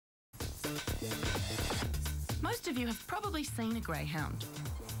Most of you have probably seen a greyhound.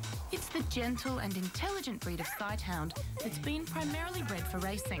 It's the gentle and intelligent breed of sighthound that's been primarily bred for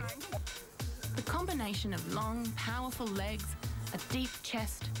racing. The combination of long, powerful legs, a deep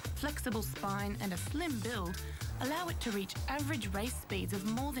chest, flexible spine and a slim build allow it to reach average race speeds of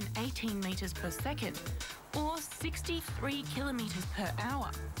more than 18 metres per second or 63 kilometres per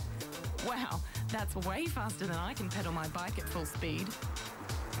hour. Wow, that's way faster than I can pedal my bike at full speed.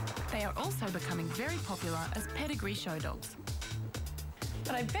 They are also becoming very popular as pedigree show dogs.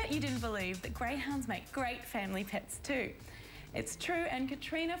 But I bet you didn't believe that greyhounds make great family pets too. It's true, and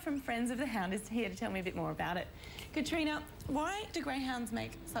Katrina from Friends of the Hound is here to tell me a bit more about it. Katrina, why do greyhounds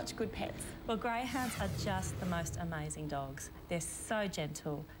make such good pets? Well, greyhounds are just the most amazing dogs. They're so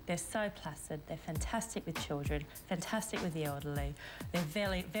gentle, they're so placid, they're fantastic with children, fantastic with the elderly. They're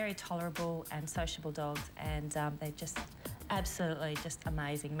very, very tolerable and sociable dogs, and they're just absolutely just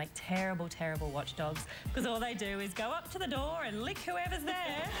amazing. Make terrible, terrible watchdogs because all they do is go up to the door and lick whoever's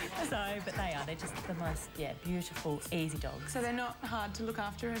there. But they're just the most, beautiful, easy dogs. So they're not hard to look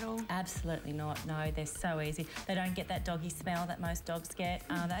after at all? Absolutely not, no, they're so easy. They don't get that doggy smell that most dogs get.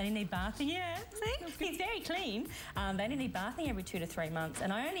 They only need bathing, see? He's very clean. They only need bathing every 2 to 3 months,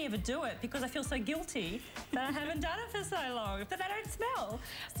 and I only ever do it because I feel so guilty that I haven't done it for so long, that they don't smell.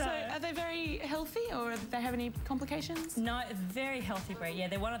 So are they very healthy, or do they have any complications? No, a very healthy breed. Yeah,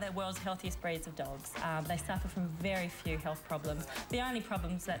 they're one of the world's healthiest breeds of dogs. They suffer from very few health problems. The only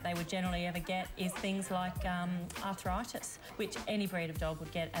problems that they would generally ever get is things like arthritis, which any breed of dog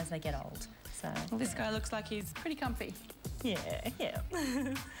would get as they get old. So well, this guy looks like he's pretty comfy. Yeah.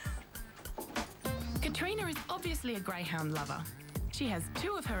 Katrina is obviously a greyhound lover. She has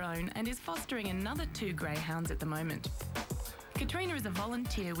 2 of her own and is fostering another 2 greyhounds at the moment. Katrina is a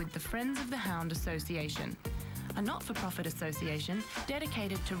volunteer with the Friends of the Hound Association, a not-for-profit association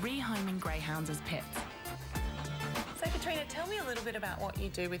dedicated to rehoming greyhounds as pets. So Katrina, tell me a little bit about what you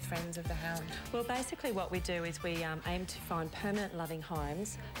do with Friends of the Hound. Well, basically what we do is we aim to find permanent loving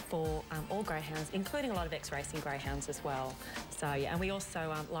homes for all greyhounds, including a lot of ex-racing greyhounds as well. So, and we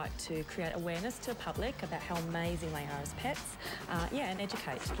also like to create awareness to the public about how amazing they are as pets, and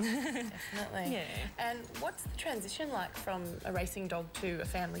educate. Definitely. Yeah. And what's the transition like from a racing dog to a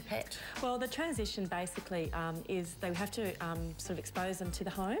family pet? Well, the transition basically is they have to sort of expose them to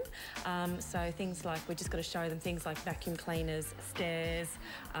the home. So things like, we've just got to show them things like vacuum cleaners, stairs,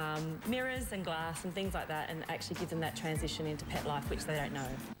 mirrors and glass and things like that, and actually give them that transition into pet life, which they don't know.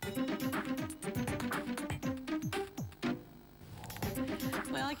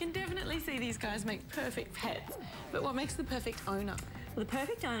 Well, I can definitely see these guys make perfect pets, but what makes the perfect owner? Well, the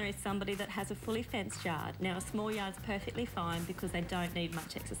perfect owner is somebody that has a fully fenced yard. Now, a small yard's perfectly fine because they don't need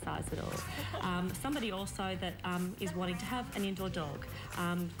much exercise at all. Somebody also that is wanting to have an indoor dog.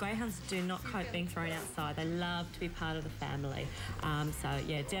 Greyhounds do not cope being thrown outside. They love to be part of the family.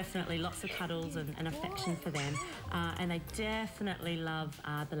 Yeah, definitely lots of cuddles and affection for them. And they definitely love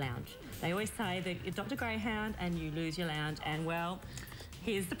the lounge. They always say that you adopt a greyhound and you lose your lounge, and well,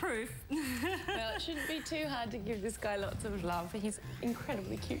 here's the proof. Well, it shouldn't be too hard to give this guy lots of love. He's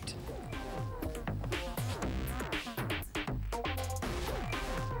incredibly cute.